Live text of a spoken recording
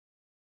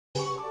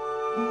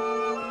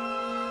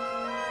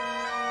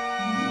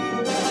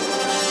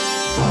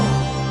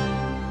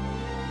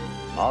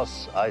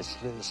Mos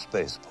Eisley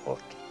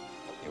Spaceport.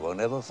 You will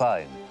never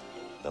find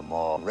the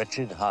more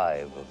wretched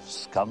hive of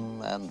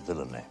scum and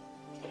villainy.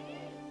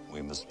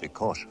 We must be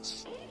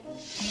cautious.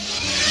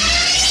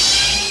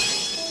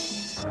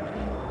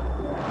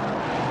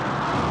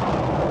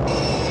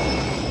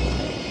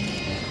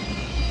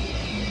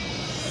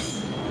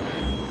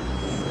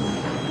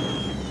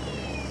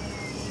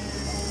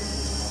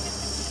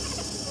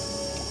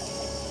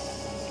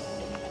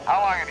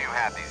 How long have you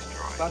had these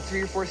droids? About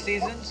 3 or 4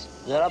 seasons.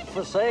 They're up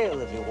for sale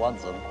if you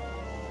want them.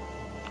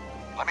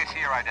 Let me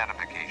see your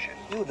identification.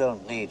 You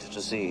don't need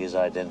to see his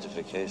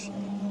identification.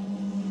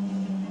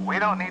 We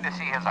don't need to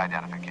see his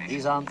identification.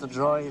 These aren't the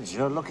droids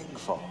you're looking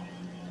for.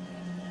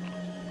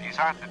 These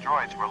aren't the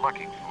droids we're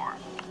looking for.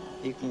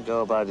 He can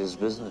go about his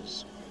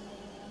business.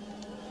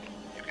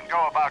 You can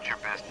go about your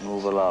business.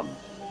 Move along.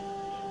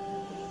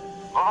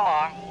 Move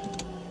along.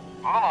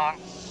 Move along.